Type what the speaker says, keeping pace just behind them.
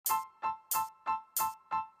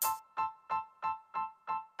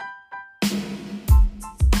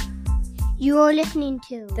You're listening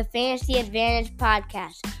to the Fantasy Advantage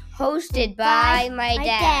Podcast, hosted by my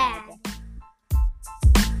dad.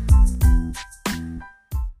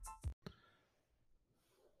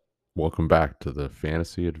 Welcome back to the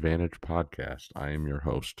Fantasy Advantage Podcast. I am your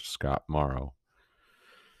host, Scott Morrow.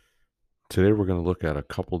 Today we're going to look at a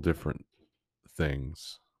couple different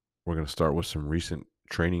things. We're going to start with some recent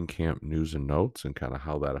training camp news and notes and kind of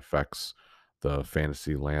how that affects the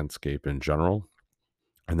fantasy landscape in general.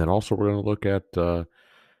 And then also we're going to look at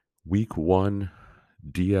week 1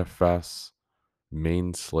 DFS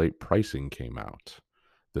main slate pricing came out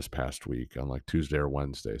this past week on like Tuesday or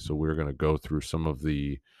Wednesday. So we're going to go through some of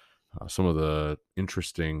the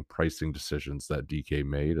interesting pricing decisions that DK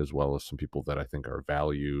made, as well as some people that I think are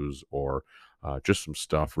values or just some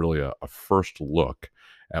stuff, really a first look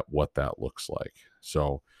at what that looks like.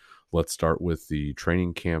 So let's start with the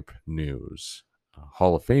training camp news.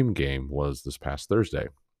 Hall of Fame game was this past Thursday.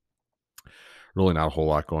 Really not a whole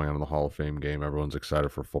lot going on in the Hall of Fame game. Everyone's excited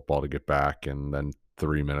for football to get back, and then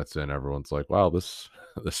 3 minutes in, everyone's like, wow, this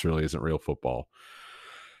really isn't real football.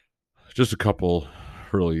 Just a couple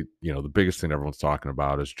really, the biggest thing everyone's talking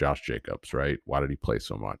about is Josh Jacobs, right? Why did he play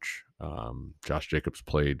so much? Josh Jacobs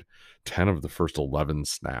played 10 of the first 11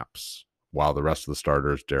 snaps, while the rest of the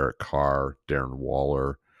starters, Derek Carr, Darren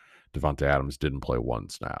Waller, Devontae Adams, didn't play one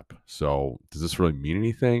snap. So does this really mean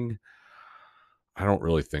anything? I don't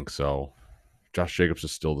really think so. Josh Jacobs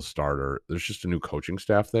is still the starter. There's just a new coaching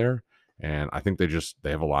staff there, and I think they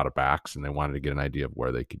have a lot of backs, and they wanted to get an idea of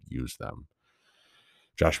where they could use them.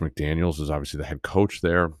 Josh McDaniels is obviously the head coach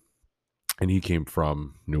there, and he came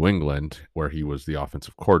from New England, where he was the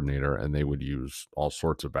offensive coordinator, and they would use all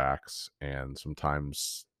sorts of backs, and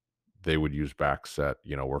sometimes they would use backs that,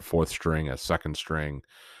 were fourth string as second string.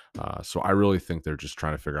 So I really think they're just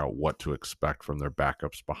trying to figure out what to expect from their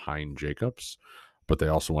backups behind Jacobs, but they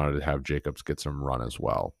also wanted to have Jacobs get some run as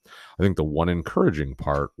well. I think the one encouraging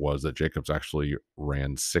part was that Jacobs actually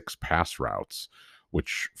ran 6 pass routes,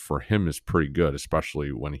 which for him is pretty good,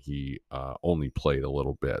 especially when he only played a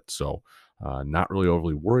little bit. So not really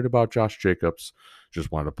overly worried about Josh Jacobs.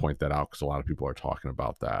 Just wanted to point that out because a lot of people are talking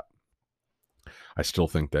about that. I still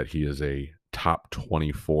think that he is a top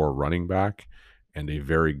 24 running back and a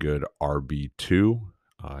very good RB2.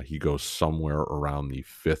 He goes somewhere around the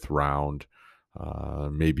 5th round,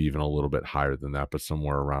 maybe even a little bit higher than that, but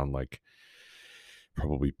somewhere around like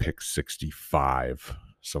probably pick 65,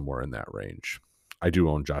 somewhere in that range. I do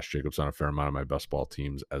own Josh Jacobs on a fair amount of my best ball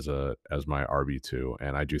teams as my RB2,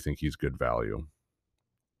 and I do think he's good value.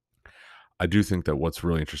 I do think that what's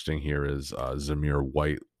really interesting here is Zamir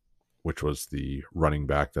White, which was the running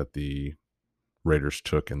back that the Raiders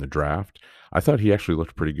took in the draft. I thought he actually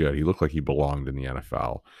looked pretty good. He looked like he belonged in the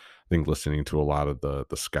NFL. I think listening to a lot of the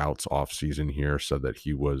scouts off season here said that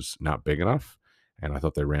he was not big enough. And I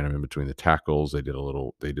thought they ran him in between the tackles. They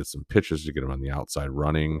did some pitches to get him on the outside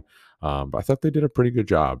running. But I thought they did a pretty good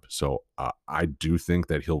job. So I do think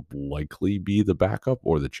that he'll likely be the backup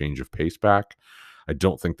or the change of pace back. I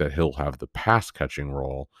don't think that he'll have the pass catching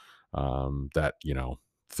role that,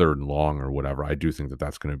 3rd and long or whatever. I do think that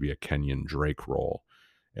that's going to be a Kenyon Drake role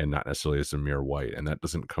and not necessarily a Zamir White. And that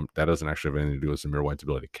doesn't actually have anything to do with Zamir White's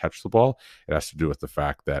ability to catch the ball. It has to do with the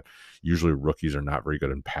fact that usually rookies are not very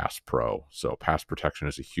good in pass pro. So pass protection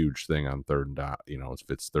is a huge thing on 3rd and if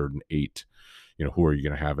it's 3rd and 8, who are you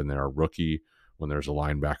going to have in there? A rookie when there's a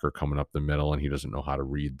linebacker coming up the middle and he doesn't know how to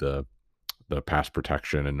read the pass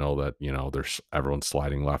protection and know that, there's everyone's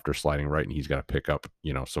sliding left or sliding right and he's got to pick up,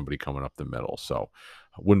 somebody coming up the middle. So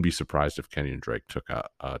I wouldn't be surprised if Kenyon Drake took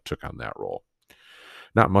on that role.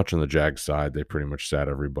 Not much on the Jags side. They pretty much sat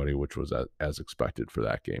everybody, which was as expected for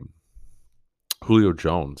that game. Julio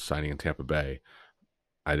Jones signing in Tampa Bay.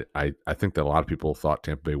 I think that a lot of people thought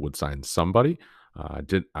Tampa Bay would sign somebody.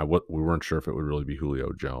 We weren't sure if it would really be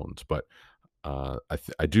Julio Jones, but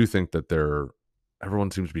I do think that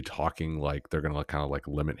everyone seems to be talking like they're going to kind of like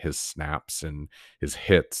limit his snaps and his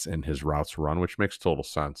hits and his routes run, which makes total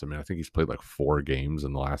sense. I mean, I think he's played like 4 games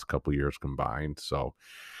in the last couple of years combined. So,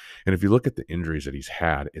 and if you look at the injuries that he's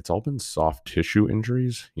had, it's all been soft tissue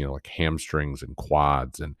injuries, like hamstrings and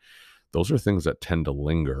quads. And those are things that tend to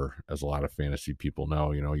linger, as a lot of fantasy people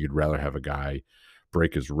know. You'd rather have a guy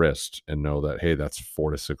break his wrist and know that, hey, that's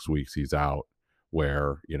 4 to 6 weeks he's out,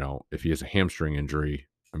 where, if he has a hamstring injury,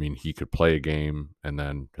 I mean, he could play a game and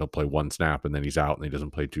then he'll play 1 snap and then he's out and he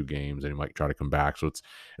doesn't play 2 games and he might try to come back. So it's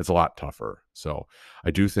a lot tougher. So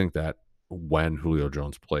I do think that when Julio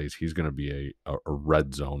Jones plays, he's going to be a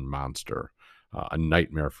red zone monster, a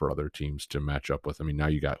nightmare for other teams to match up with. I mean, now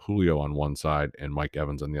you got Julio on one side and Mike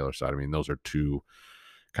Evans on the other side. I mean, those are 2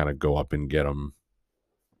 kind of go up and get them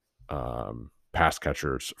pass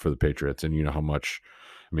catchers for the Patriots. And you know how much,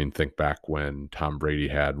 think back when Tom Brady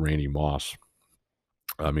had Randy Moss.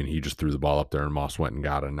 He just threw the ball up there and Moss went and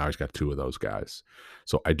got it. And now he's got two of those guys.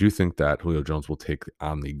 So I do think that Julio Jones will take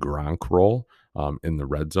on the Gronk role in the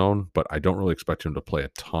red zone, but I don't really expect him to play a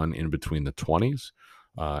ton in between the 20s,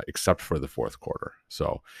 except for the fourth quarter.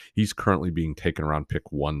 So he's currently being taken around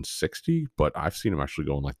pick 160, but I've seen him actually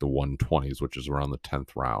go in like the 120s, which is around the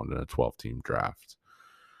 10th round in a 12-team draft.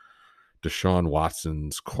 Deshaun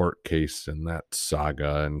Watson's court case and that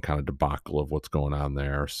saga and kind of debacle of what's going on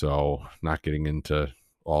there. So not getting into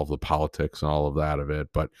all of the politics and all of that of it,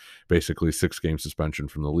 but basically 6-game suspension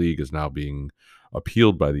from the league is now being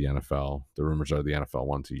appealed by the NFL. The rumors are the NFL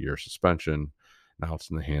wants a year suspension. Now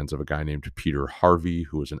it's in the hands of a guy named Peter Harvey,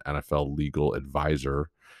 who was an NFL legal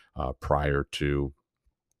advisor prior to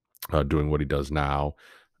doing what he does now.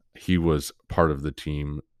 He was part of the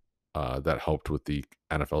team that helped with the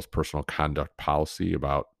NFL's personal conduct policy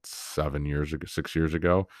about 6 years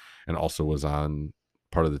ago, and also was on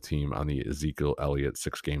part of the team on the Ezekiel Elliott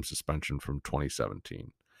 6-game suspension from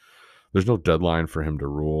 2017. There's no deadline for him to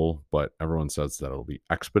rule, but everyone says that it'll be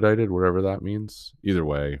expedited, whatever that means. Either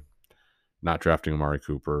way, not drafting Amari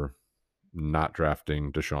Cooper, not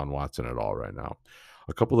drafting Deshaun Watson at all right now.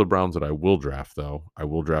 A couple of the Browns that I will draft, though, I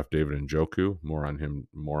will draft David Njoku. More on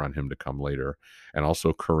him to come later, and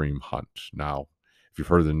also Kareem Hunt. Now, if you've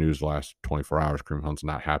heard of the news the last 24 hours, Kareem Hunt's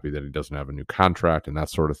not happy that he doesn't have a new contract and that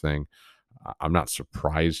sort of thing. I'm not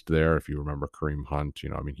surprised there. If you remember Kareem Hunt,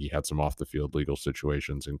 he had some off the field legal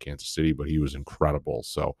situations in Kansas City, but he was incredible.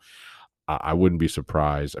 So I wouldn't be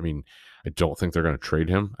surprised. I don't think they're going to trade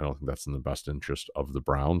him. I don't think that's in the best interest of the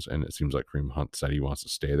Browns. And it seems like Kareem Hunt said he wants to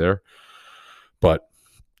stay there. But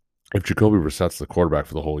if Jacoby Brissett's the quarterback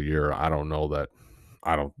for the whole year, I don't know that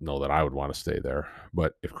I would want to stay there.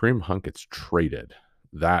 But if Kareem Hunt gets traded,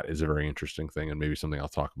 that is a very interesting thing, and maybe something I'll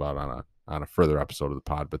talk about on a further episode of the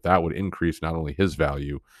pod. But that would increase not only his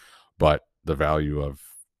value, but the value of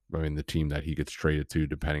the team that he gets traded to,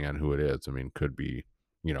 depending on who it is. Could be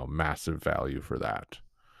massive value for that.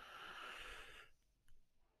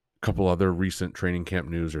 A couple other recent training camp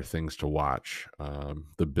news or things to watch.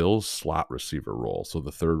 The Bills slot receiver role. So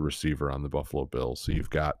the third receiver on the Buffalo Bills. So you've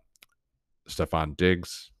got Stephon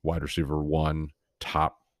Diggs, wide receiver 1,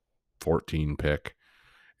 top 14 pick.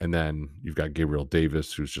 And then you've got Gabriel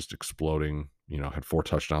Davis, who's just exploding, had 4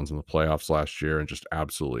 touchdowns in the playoffs last year and just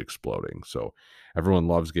absolutely exploding. So everyone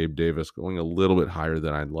loves Gabe Davis, going a little bit higher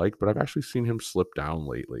than I'd like, but I've actually seen him slip down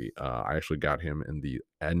lately. I actually got him in the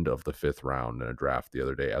end of the 5th round in a draft the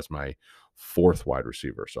other day as my 4th wide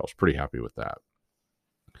receiver. So I was pretty happy with that.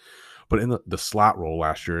 But in the slot role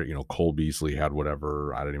last year, Cole Beasley had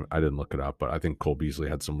whatever. I didn't look it up, but I think Cole Beasley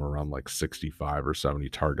had somewhere around like 65 or 70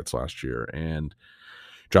 targets last year. And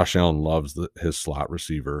Josh Allen loves his slot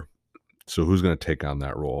receiver. So who's going to take on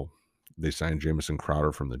that role? They signed Jamison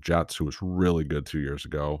Crowder from the Jets, who was really good 2 years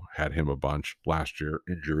ago. Had him a bunch last year.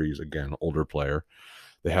 Injuries, again, older player.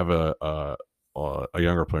 They have a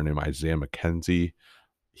younger player named Isaiah McKenzie.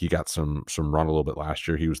 He got some run a little bit last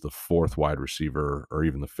year. He was the 4th wide receiver, or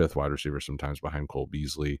even the 5th wide receiver sometimes behind Cole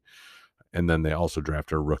Beasley. And then they also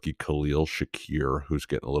drafted a rookie, Khalil Shakir, who's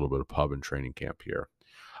getting a little bit of pub in training camp here.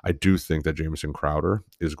 I do think that Jamison Crowder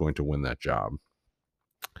is going to win that job.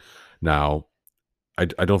 Now,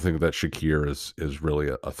 I don't think that Shakir is really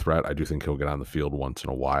a threat. I do think he'll get on the field once in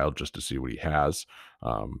a while just to see what he has.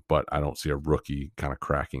 But I don't see a rookie kind of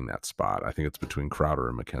cracking that spot. I think it's between Crowder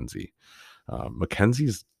and McKenzie.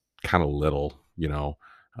 McKenzie's kind of little,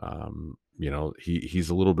 he's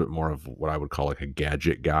a little bit more of what I would call like a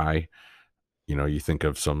gadget guy. You think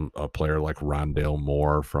of a player like Rondale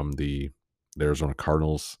Moore from the Arizona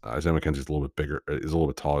Cardinals. Isaiah McKenzie's a little bit bigger, is a little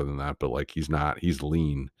bit taller than that, but like he's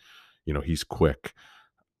lean, he's quick,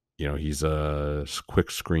 he's a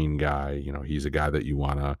quick screen guy, he's a guy that you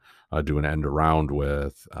want to do an end around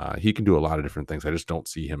with. He can do a lot of different things. I just don't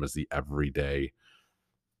see him as the everyday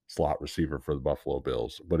slot receiver for the Buffalo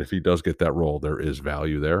Bills. But if he does get that role, there is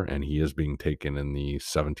value there, and he is being taken in the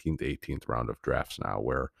 17th, 18th round of drafts now,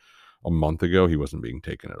 where a month ago he wasn't being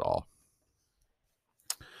taken at all.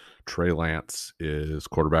 Trey Lance is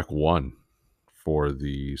quarterback 1 for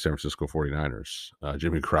the San Francisco 49ers.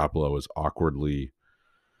 Jimmy Garoppolo is awkwardly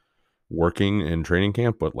working in training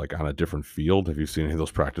camp, but like on a different field. Have you seen any of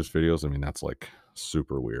those practice videos? That's like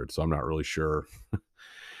super weird. So I'm not really sure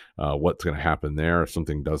what's going to happen there. If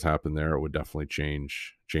something does happen there, it would definitely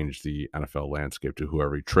change the NFL landscape to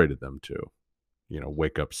whoever he traded them to.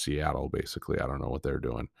 Wake up Seattle, basically. I don't know what they're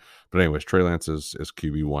doing. But anyways, Trey Lance is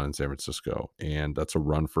QB1 in San Francisco, and that's a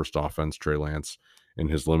run-first offense. Trey Lance, in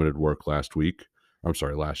his limited work last week, I'm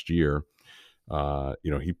sorry, last year,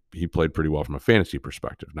 he played pretty well from a fantasy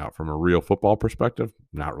perspective. Now, from a real football perspective,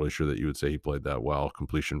 not really sure that you would say he played that well.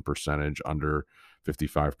 Completion percentage under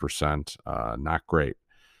 55%, not great.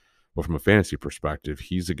 But from a fantasy perspective,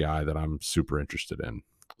 he's a guy that I'm super interested in.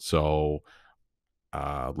 So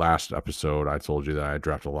last episode, I told you that I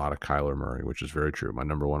drafted a lot of Kyler Murray, which is very true. My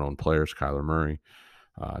number one owned player is Kyler Murray.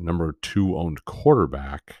 Number two owned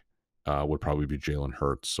quarterback would probably be Jalen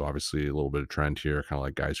Hurts. So obviously a little bit of trend here, kind of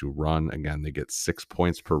like guys who run. Again, they get 6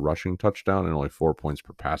 points per rushing touchdown and only 4 points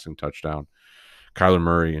per passing touchdown. Kyler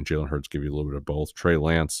Murray and Jalen Hurts give you a little bit of both. Trey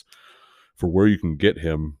Lance, for where you can get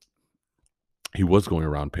him, he was going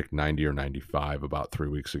around pick 90 or 95 about 3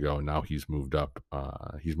 weeks ago, and now he's moved up.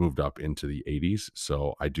 He's moved up into the 80s.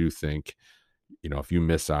 So I do think, if you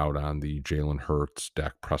miss out on the Jalen Hurts,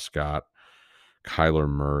 Dak Prescott, Kyler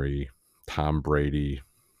Murray, Tom Brady,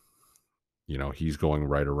 he's going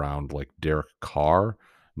right around like Derek Carr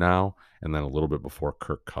now, and then a little bit before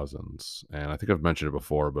Kirk Cousins. And I think I've mentioned it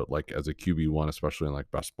before, but like as a QB1, especially in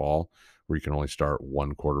like best ball, where you can only start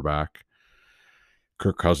one quarterback,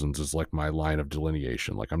 Kirk Cousins is like my line of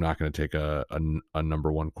delineation. Like I'm not going to take a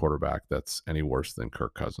number one quarterback that's any worse than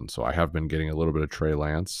Kirk Cousins. So I have been getting a little bit of Trey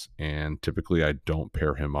Lance, and typically I don't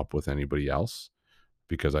pair him up with anybody else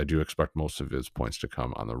because I do expect most of his points to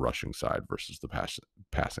come on the rushing side versus the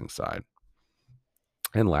passing side.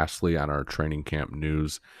 And lastly, on our training camp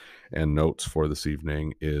news and notes for this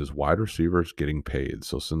evening is wide receivers getting paid.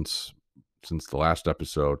 So since the last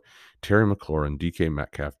episode, Terry McLaurin, DK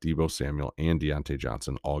Metcalf, Deebo Samuel, and Deontay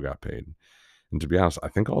Johnson all got paid. And to be honest, I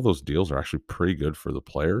think all those deals are actually pretty good for the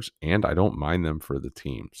players, and I don't mind them for the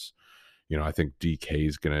teams. I think DK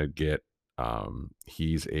is going to get,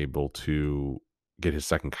 he's able to get his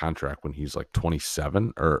second contract when he's like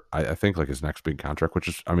 27, or I think like his next big contract, which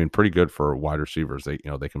is, pretty good for wide receivers. They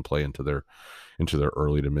can play into their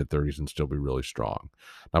early to mid 30s and still be really strong.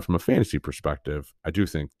 Now, from a fantasy perspective, I do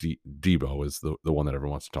think Deebo is the one that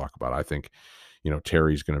everyone wants to talk about. I think,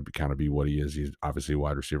 Terry's going to kind of be what he is. He's obviously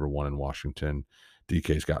wide receiver one in Washington.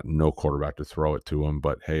 DK's got no quarterback to throw it to him,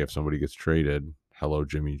 but hey, if somebody gets traded, hello,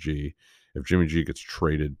 Jimmy G. If Jimmy G gets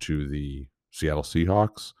traded to the Seattle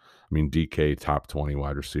Seahawks, DK top 20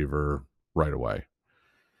 wide receiver right away.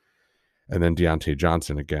 And then Deontay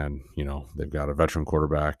Johnson, again, they've got a veteran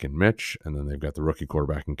quarterback in Mitch, and then they've got the rookie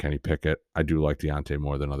quarterback in Kenny Pickett. I do like Deontay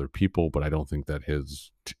more than other people, but I don't think that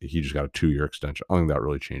he just got a 2-year extension. I don't think that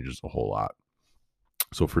really changes a whole lot.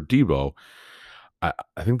 So for Deebo, I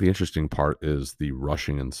think the interesting part is the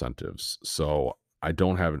rushing incentives. So I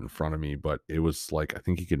don't have it in front of me, but it was like, I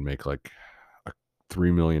think he could make like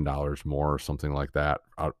 $3 million more or something like that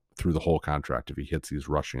out through the whole contract if he hits these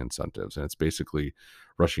rushing incentives. And it's basically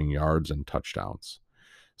rushing yards and touchdowns.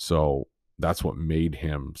 So that's what made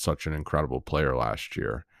him such an incredible player last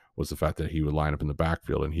year, was the fact that he would line up in the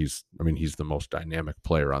backfield, and he's the most dynamic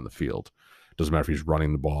player on the field. Doesn't matter if he's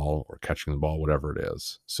running the ball or catching the ball, whatever it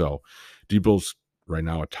is. So Deebo's right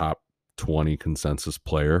now a top 20 consensus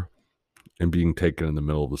player and being taken in the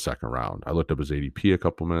middle of the second round. I looked up his ADP a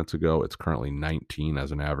couple minutes ago. It's currently 19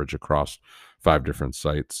 as an average across 5 different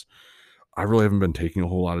sites. I really haven't been taking a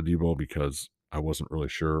whole lot of Deebo because I wasn't really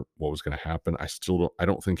sure what was going to happen. I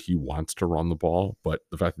don't think he wants to run the ball, but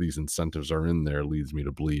the fact that these incentives are in there leads me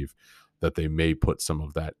to believe that they may put some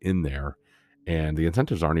of that in there. And the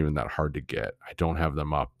incentives aren't even that hard to get. I don't have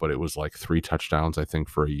them up, but it was like 3 touchdowns, I think,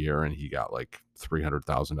 for a year, and he got like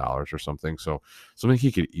 $300,000 or something. So something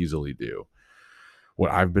he could easily do.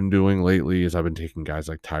 What I've been doing lately is I've been taking guys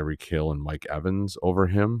like Tyreek Hill and Mike Evans over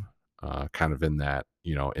him, kind of in that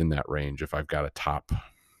range. If I've got a top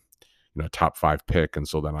 5 pick, and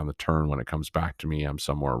so then on the turn when it comes back to me, I'm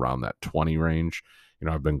somewhere around that 20 range.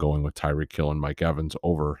 I've been going with Tyreek Hill and Mike Evans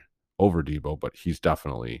over Deebo, but he's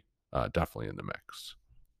definitely in the mix.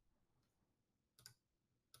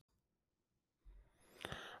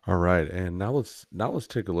 All right, and now let's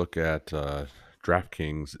take a look at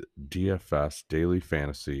DraftKings DFS Daily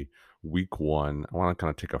Fantasy Week 1. I want to kind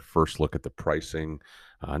of take a first look at the pricing.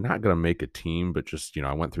 Not going to make a team, but just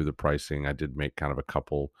I went through the pricing. I did make kind of a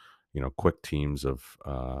couple quick teams of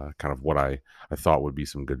kind of what I thought would be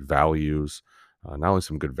some good values. Not only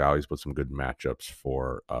some good values, but some good matchups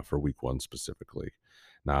for Week 1 specifically.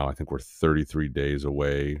 Now, I think we're 33 days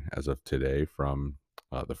away as of today from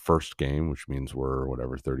the first game, which means we're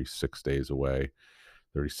 36 days away,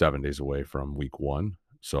 37 days away from Week 1.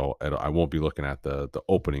 So I won't be looking at the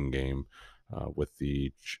opening game with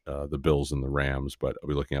the Bills and the Rams, but I'll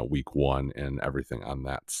be looking at Week 1 and everything on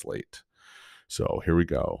that slate. So here we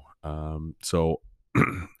go. So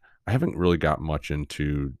I haven't really got much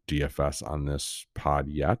into DFS on this pod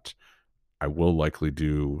yet. I will likely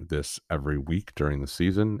do this every week during the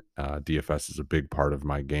season. DFS is a big part of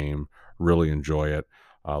my game. Really enjoy it.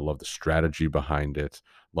 Love the strategy behind it.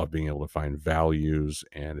 Love being able to find values.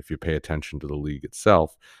 And if you pay attention to the league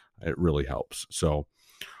itself, it really helps. So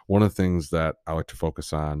one of the things that I like to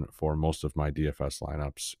focus on for most of my DFS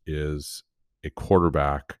lineups is a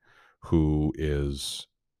quarterback who is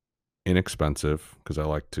inexpensive, because I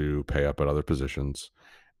like to pay up at other positions,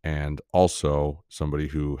 and also somebody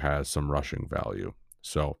who has some rushing value.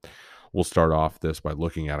 So we'll start off this by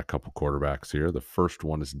looking at a couple quarterbacks here. The first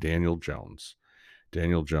one is Daniel Jones.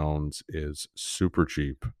 Daniel Jones is super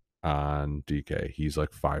cheap on DK. He's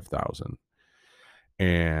like 5,000.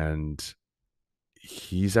 And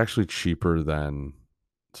he's actually cheaper than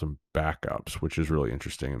some backups, which is really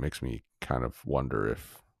interesting. It makes me kind of wonder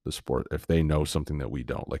if they know something that we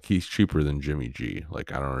don't. Like, he's cheaper than Jimmy G.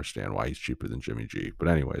 Like, I don't understand why he's cheaper than Jimmy G. But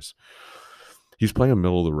anyways, he's playing a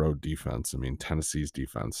middle of the road defense. I mean, Tennessee's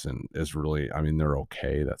defense is really, I mean, they're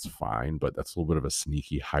okay. That's fine, but that's a little bit of a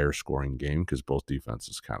sneaky higher scoring game because both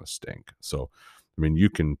defenses kind of stink. So, I mean, you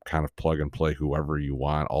can kind of plug and play whoever you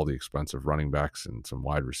want, all the expensive running backs and some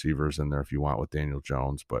wide receivers in there if you want with Daniel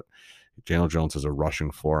Jones. But Daniel Jones has a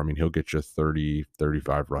rushing floor. I mean, he'll get you 30,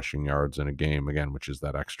 35 rushing yards in a game, again, which is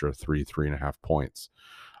that extra 3.5 points.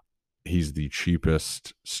 He's the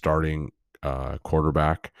cheapest starting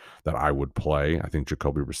quarterback that I would play. I think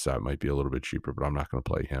Jacoby Brissett might be a little bit cheaper, but I'm not going to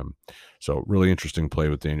play him. So really interesting play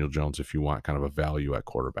with Daniel Jones if you want kind of a value at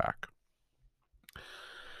quarterback.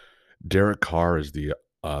 Derek Carr is the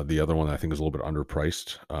other one that I think is a little bit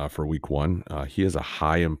underpriced for week one. He has a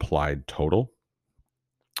high implied total.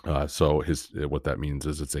 So what that means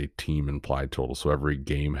is it's a team implied total. So every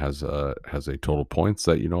game has a total points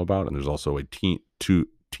that you know about, and there's also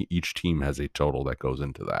each team has a total that goes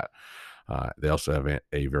into that. They also have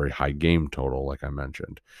a very high game total, like I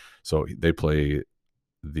mentioned. So they play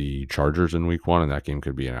the Chargers in week one, and that game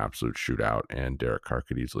could be an absolute shootout, and Derek Carr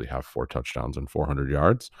could easily have 4 touchdowns and 400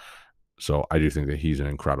 yards. So I do think that he's an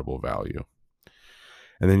incredible value.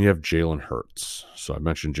 And then you have Jalen Hurts. So I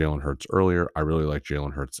mentioned Jalen Hurts earlier. I really like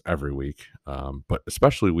Jalen Hurts every week, but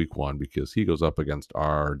especially week one because he goes up against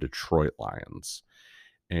our Detroit Lions.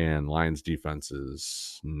 And Lions defense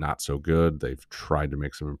is not so good. They've tried to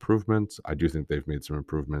make some improvements. I do think they've made some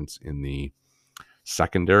improvements in the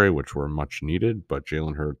secondary, which were much needed. But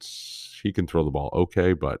Jalen Hurts, he can throw the ball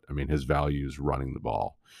okay, but I mean, his value is running the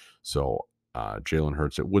ball. So Jalen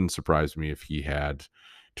Hurts, it wouldn't surprise me if he had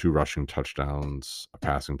 2 rushing touchdowns, a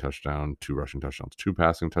passing touchdown, 2 rushing touchdowns, 2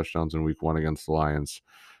 passing touchdowns in week one against the Lions.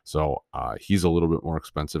 So he's a little bit more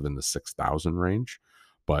expensive in the 6,000 range,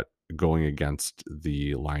 but going against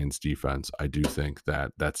the Lions defense, I do think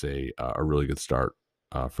that that's a really good start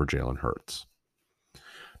for Jalen Hurts.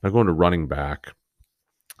 Now going to running back.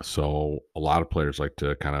 So a lot of players like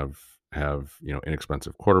to kind of have,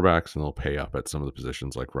 inexpensive quarterbacks, and they'll pay up at some of the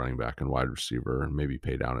positions like running back and wide receiver, and maybe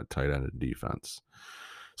pay down at tight end and defense.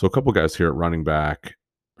 So a couple guys here at running back.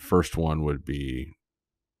 First one would be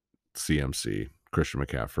CMC, Christian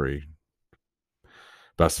McCaffrey.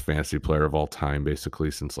 Best fantasy player of all time,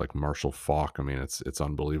 basically, since like Marshall Faulk. I mean, it's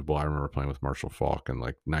unbelievable. I remember playing with Marshall Faulk in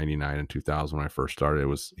like 99 and 2000 when I first started.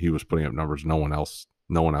 He was putting up numbers no one else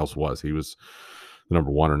was. He was the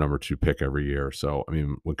number 1 or number 2 pick every year. So I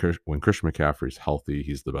mean, when Christian McCaffrey's healthy,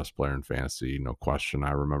 he's the best player in fantasy, no question.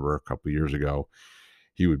 I remember a couple of years ago,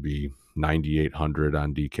 he would be 9,800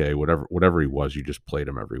 on DK, whatever he was. You just played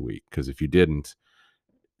him every week, because if you didn't,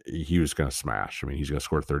 he was going to smash. I mean, he's going to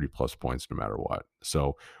score 30 plus points no matter what.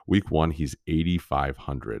 So week one, he's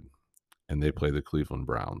 8,500, and they play the Cleveland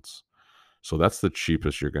Browns. So that's the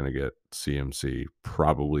cheapest you're going to get CMC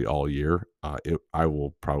probably all year. I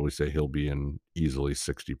will probably say he'll be in easily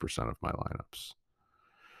 60% of my lineups.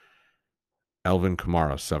 Alvin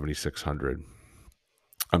Kamara, 7,600.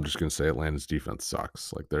 I'm just going to say Atlanta's defense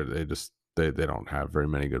sucks. Like they don't have very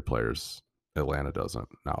many good players. Atlanta doesn't.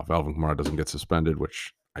 Now, if Alvin Kamara doesn't get suspended,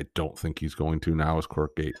 which I don't think he's going to now, as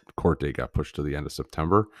court date got pushed to the end of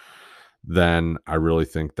September, then I really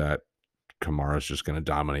think that Kamara is just going to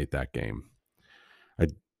dominate that game.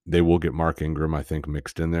 They will get Mark Ingram, I think,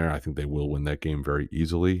 mixed in there. I think they will win that game very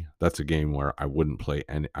easily. That's a game where I would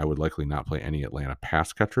likely not play any Atlanta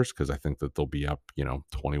pass catchers, because I think that they'll be up,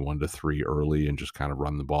 21-3 early and just kind of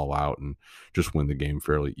run the ball out and just win the game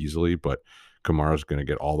fairly easily. But Kamara's going to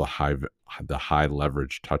get all the high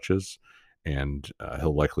leverage touches, and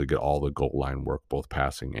he'll likely get all the goal line work, both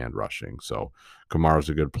passing and rushing. So Kamara's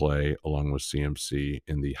a good play along with CMC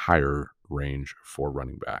in the higher range for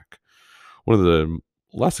running back. One of the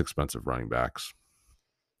less expensive running backs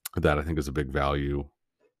that I think is a big value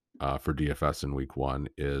for DFS in week 1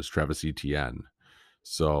 is Travis Etienne.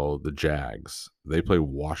 So the Jags, they play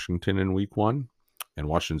Washington in week 1. And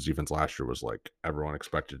Washington's defense last year was like everyone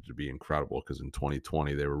expected to be incredible because in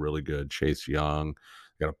 2020 they were really good. Chase Young,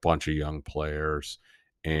 got a bunch of young players,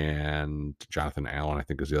 and Jonathan Allen, I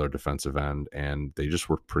think, is the other defensive end, and they just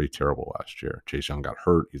were pretty terrible last year. Chase Young got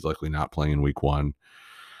hurt. He's likely not playing in week 1.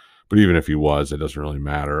 But even if he was, it doesn't really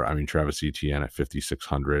matter. I mean, Travis Etienne at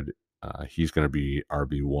 5,600, he's going to be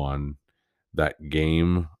RB1. That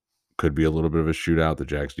game could be a little bit of a shootout. The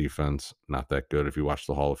Jags defense, not that good. If you watch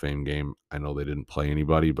the Hall of Fame game, I know they didn't play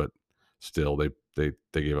anybody, but still they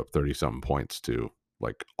gave up 30-something points to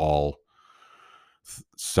like all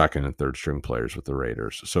second and third string players with the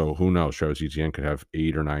Raiders. So who knows? Travis Etienne could have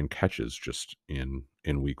 8 or 9 catches just in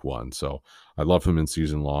week 1. So I love him in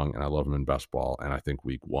season long, and I love him in best ball, and I think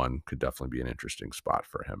week 1 could definitely be an interesting spot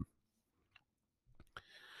for him.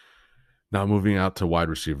 Now moving out to wide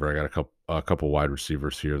receiver, I got a couple wide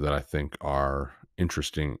receivers here that I think are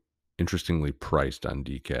interestingly priced on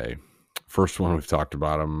DK. First one, we've talked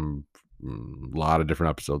about him a lot of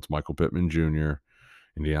different episodes. Michael Pittman Jr.,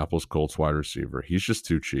 Indianapolis Colts wide receiver. He's just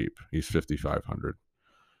too cheap. He's 5,500.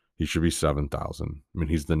 He should be 7,000. I mean,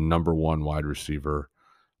 he's the number 1 wide receiver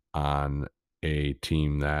on a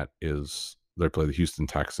team that is. They play the Houston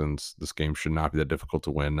Texans. This game should not be that difficult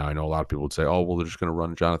to win. Now, I know a lot of people would say, "Oh, well, they're just going to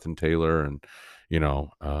run Jonathan Taylor and, blah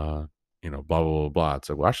blah blah blah." It's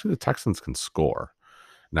like, well, actually, the Texans can score.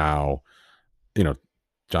 Now,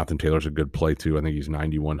 Jonathan Taylor's a good play too. I think he's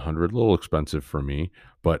 9,100, a little expensive for me.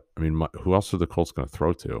 But I mean, who else are the Colts going to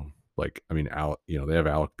throw to? Like, I mean, they have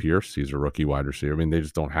Alec Pierce. He's a rookie wide receiver. I mean, they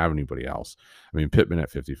just don't have anybody else. I mean, Pittman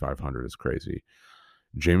at 5,500 is crazy.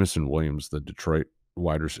 Jamison Williams, the Detroit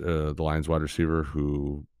the Lions wide receiver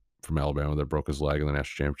who from Alabama that broke his leg in the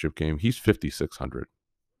national championship game, he's 5,600.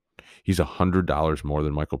 He's $100 more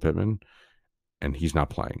than Michael Pittman, and he's not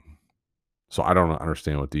playing. So I don't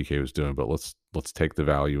understand what DK was doing, but let's take the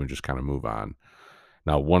value and just kind of move on.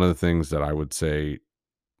 Now, one of the things that I would say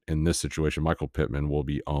in this situation, Michael Pittman will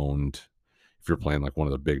be owned if you're playing like one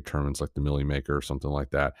of the big tournaments like the Millie Maker or something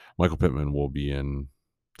like that. Michael Pittman will be in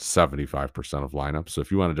 75% of lineups. So if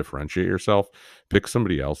you want to differentiate yourself, pick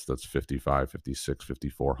somebody else that's 55, 56,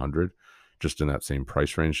 5,400, just in that same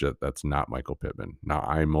price range. That's not Michael Pittman. Now,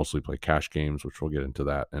 I mostly play cash games, which we'll get into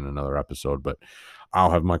that in another episode, but I'll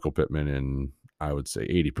have Michael Pittman in, I would say,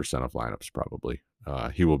 80% of lineups probably.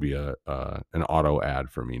 He will be an auto ad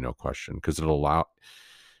for me, no question,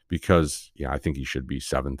 because I think he should be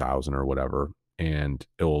 7,000 or whatever. And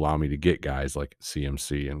it will allow me to get guys like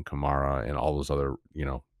CMC and Kamara and all those other,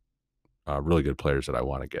 really good players that I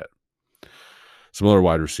want to get. Some other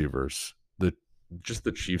wide receivers, the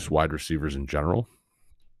Chiefs wide receivers in general.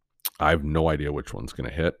 I have no idea which one's going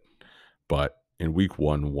to hit, but in week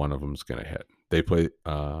 1, one of them is going to hit. They play.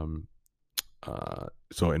 So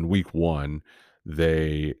in week 1,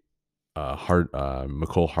 they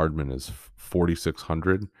McCole Hardman is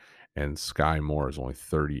 4,600, and Sky Moore is only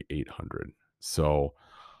 3,800. So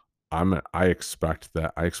I expect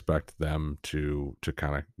them to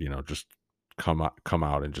kind of just come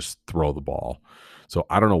out and just throw the ball. So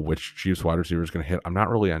I don't know which Chiefs wide receiver is going to hit. I'm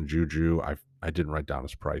not really on Juju. I didn't write down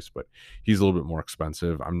his price, but he's a little bit more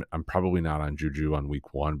expensive. I'm probably not on Juju on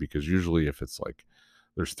week 1 because usually if it's like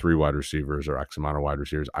there's 3 wide receivers or X amount of wide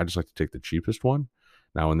receivers, I just like to take the cheapest one.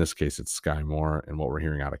 Now in this case, it's Sky Moore, and what we're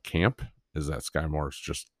hearing out of camp is that Sky Moore is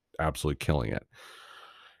just absolutely killing it.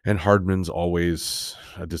 And Hardman's always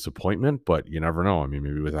a disappointment, but you never know. I mean,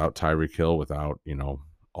 maybe without Tyreek Hill, without,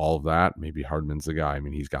 all of that, maybe Hardman's the guy. I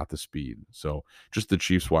mean, he's got the speed. So just the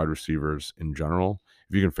Chiefs wide receivers in general,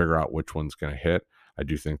 if you can figure out which one's going to hit, I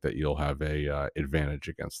do think that you'll have a advantage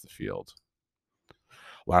against the field.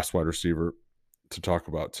 Last wide receiver to talk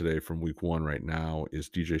about today from week 1 right now is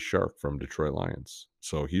DJ Shark from Detroit Lions.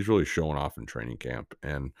 So he's really showing off in training camp.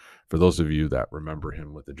 And for those of you that remember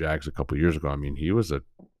him with the Jags a couple of years ago, I mean, he was a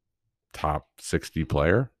top 60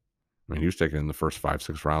 player. I mean, he was taken in the first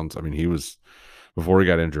 5-6 rounds. I mean, he was, before he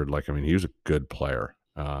got injured, he was a good player.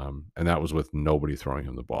 And that was with nobody throwing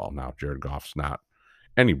him the ball. Now, Jared Goff's not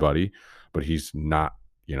anybody, but he's not,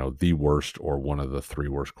 the worst or one of the 3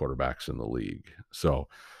 worst quarterbacks in the league. So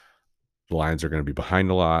the Lions are going to be behind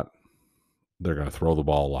a lot. They're going to throw the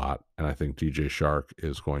ball a lot. And I think DJ Shark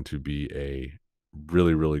is going to be a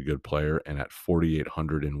really, really good player. And at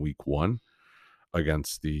 4,800 in week 1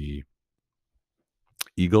 against the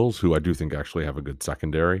Eagles, who I do think actually have a good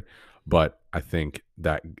secondary, but I think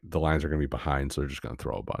that the Lions are going to be behind, so they're just going to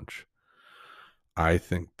throw a bunch. I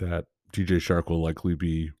think that DJ Shark will likely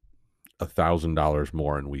be $1,000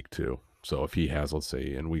 more in week 2. So if he has, let's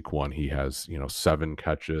say in week 1, he has, 7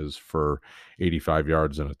 catches for 85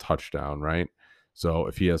 yards and a touchdown, right? So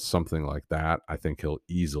if he has something like that, I think he'll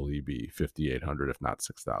easily be 5,800, if not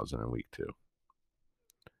 6,000 in week 2.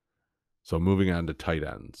 So moving on to tight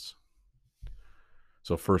ends.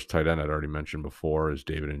 So first tight end I'd already mentioned before is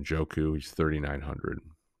David Njoku. He's 3,900.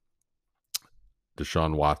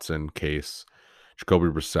 Deshaun Watson, Case. Jacoby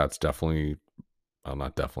Brissett's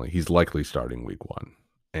he's likely starting week 1.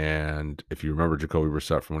 And if you remember Jacoby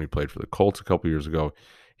Brissett from when he played for the Colts a couple years ago,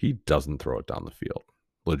 he doesn't throw it down the field.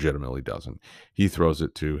 Legitimately doesn't. He throws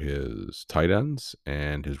it to his tight ends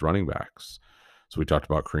and his running backs. So we talked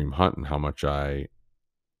about Kareem Hunt and how much I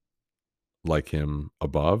like him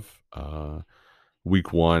above.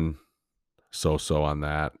 Week 1, so on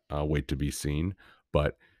that. Wait to be seen.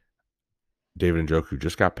 But David Njoku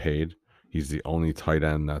just got paid. He's the only tight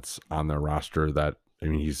end that's on their roster that,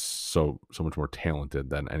 he's so much more talented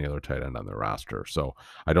than any other tight end on their roster. So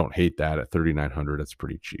I don't hate that. At 3,900, it's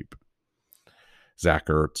pretty cheap. Zach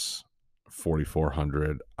Ertz,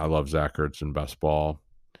 4,400. I love Zach Ertz in best ball,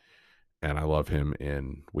 and I love him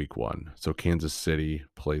in week 1. So Kansas City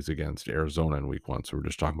plays against Arizona in week 1. So we're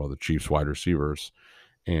just talking about the Chiefs wide receivers,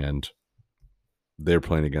 and they're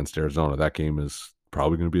playing against Arizona. That game is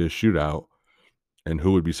probably going to be a shootout. And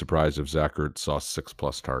who would be surprised if Zach Ertz saw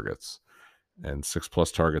 6+ targets? And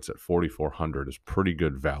 6+ targets at 4,400 is pretty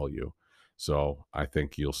good value. So I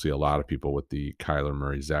think you'll see a lot of people with the Kyler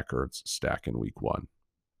Murray, Zach Ertz stack in week 1.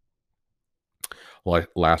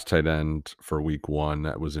 Last tight end for week 1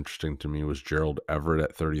 that was interesting to me was Gerald Everett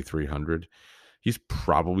at 3,300. He's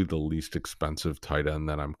probably the least expensive tight end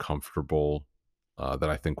that I'm comfortable that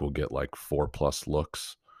I think will get like 4+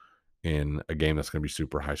 looks in a game that's going to be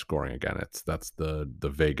super high scoring. Again, that's the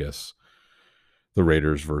Vegas, the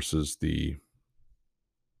Raiders versus the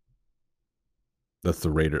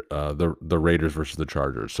Raiders versus the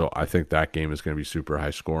Chargers. So I think that game is going to be super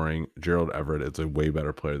high scoring. Gerald Everett is a way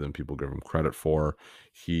better player than people give him credit for.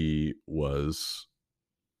 He was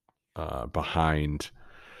behind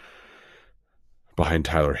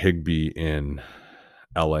Tyler Higbee in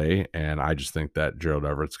LA, and I just think that Gerald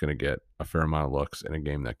Everett's going to get a fair amount of looks in a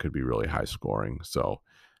game that could be really high scoring. So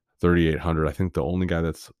 3,800. I think the only guy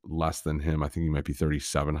that's less than him, I think he might be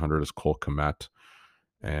 3,700, is Cole Kmet.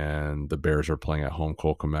 And the Bears are playing at home.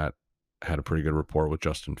 Cole Kmet had a pretty good rapport with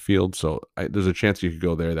Justin Fields. So there's a chance you could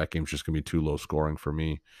go there. That game's just going to be too low scoring for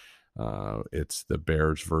me. It's the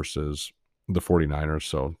Bears versus the 49ers.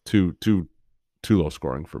 So too low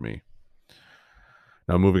scoring for me.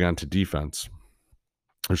 Now moving on to defense.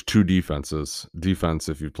 There's 2 defenses. Defense,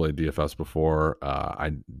 if you've played DFS before,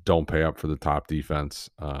 I don't pay up for the top defense.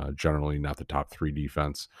 Generally not the top 3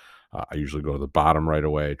 defense. I usually go to the bottom right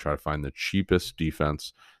away, try to find the cheapest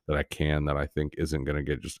defense that I can that I think isn't going to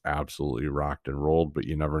get just absolutely rocked and rolled, but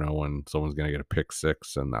you never know when someone's going to get a pick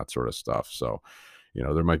 6 and that sort of stuff. So,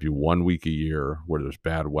 there might be 1 week a year where there's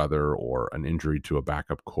bad weather or an injury to a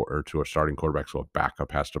backup or to a starting quarterback, so a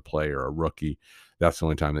backup has to play, or a rookie. That's the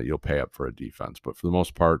only time that you'll pay up for a defense. But for the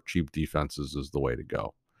most part, cheap defenses is the way to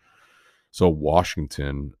go. So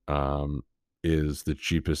Washington is the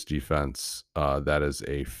cheapest defense that is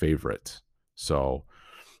a favorite. So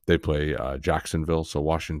they play Jacksonville. So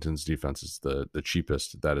Washington's defense is the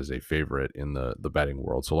cheapest that is a favorite in the betting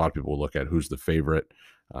world. So a lot of people will look at who's the favorite,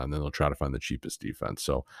 and then they'll try to find the cheapest defense.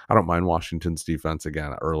 So I don't mind Washington's defense.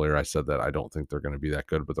 Again, earlier I said that I don't think they're going to be that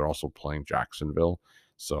good, but they're also playing Jacksonville.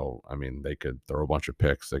 So, they could throw a bunch of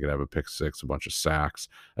picks. They could have a pick 6, a bunch of sacks.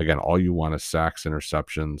 Again, all you want is sacks,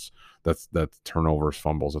 interceptions. That's turnovers,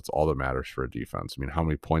 fumbles. That's all that matters for a defense. How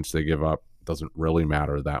many points they give up doesn't really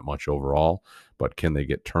matter that much overall, but can they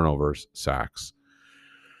get turnovers, sacks,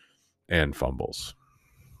 and fumbles?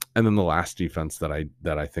 And then the last defense that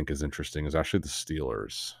I think is interesting is actually the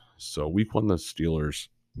Steelers. So week 1, the Steelers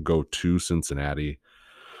go to Cincinnati.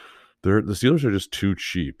 The Steelers are just too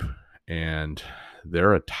cheap, and they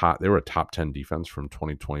were a top 10 defense from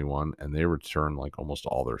 2021, and they return like almost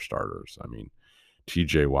all their starters.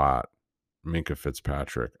 TJ Watt, Minka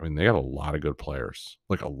Fitzpatrick. They got a lot of good players,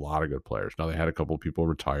 Now they had a couple of people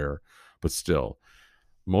retire, but still,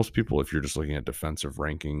 most people, if you're just looking at defensive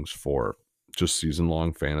rankings for just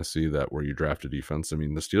season-long fantasy where you draft a defense, the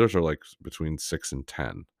Steelers are like between 6 and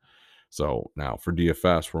 10. So now for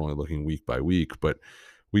DFS, we're only looking week by week, but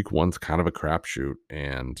week 1's kind of a crapshoot,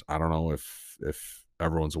 and I don't know if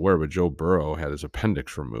everyone's aware, but Joe Burrow had his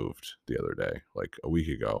appendix removed the other day, like a week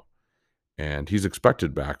ago, and he's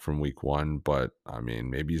expected back from week 1, but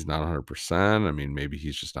maybe he's not 100%. Maybe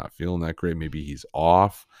he's just not feeling that great. Maybe he's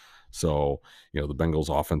off. So, the Bengals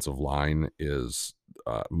offensive line is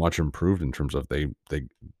much improved in terms of they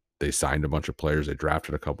they signed a bunch of players, they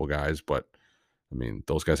drafted a couple guys, but I mean,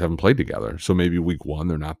 those guys haven't played together. So maybe week one,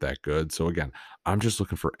 they're not that good. So again, I'm just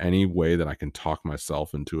looking for any way that I can talk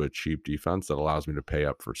myself into a cheap defense that allows me to pay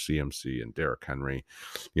up for CMC and Derrick Henry,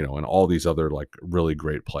 and all these other like really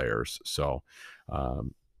great players. So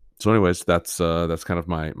anyways, that's kind of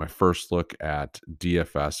my first look at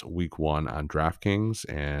DFS week one on DraftKings.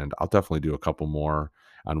 And I'll definitely do a couple more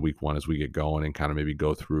on week one as we get going and kind of maybe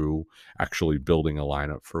go through actually building a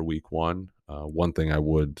lineup for week one. One thing I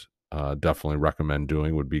would definitely recommend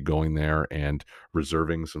doing would be going there and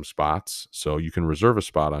reserving some spots. So you can reserve a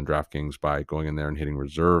spot on DraftKings by going in there and hitting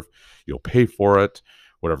reserve. You'll pay for it,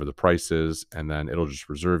 whatever the price is, and then it'll just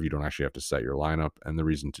reserve. You don't actually have to set your lineup. And the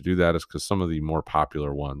reason to do that is because some of the more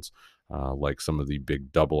popular ones, like some of the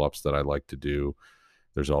big double ups that I like to do,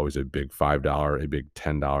 there's always a big $5, a big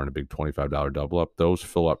 $10, and a big $25 double up. Those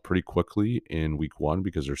fill up pretty quickly in week one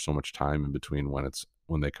because there's so much time in between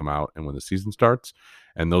when they come out and when the season starts.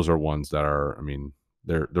 And those are ones that are, I mean,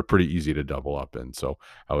 they're pretty easy to double up in. So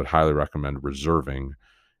I would highly recommend reserving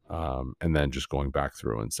and then just going back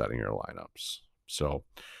through and setting your lineups. So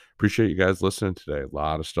appreciate you guys listening today. A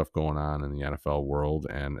lot of stuff going on in the NFL world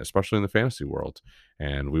and especially in the fantasy world.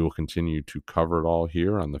 And we will continue to cover it all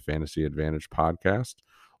here on the Fantasy Advantage podcast.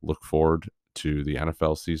 Look forward to the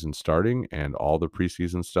NFL season starting and all the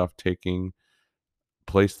preseason stuff taking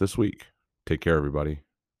place this week. Take care, everybody.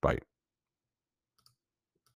 Bye.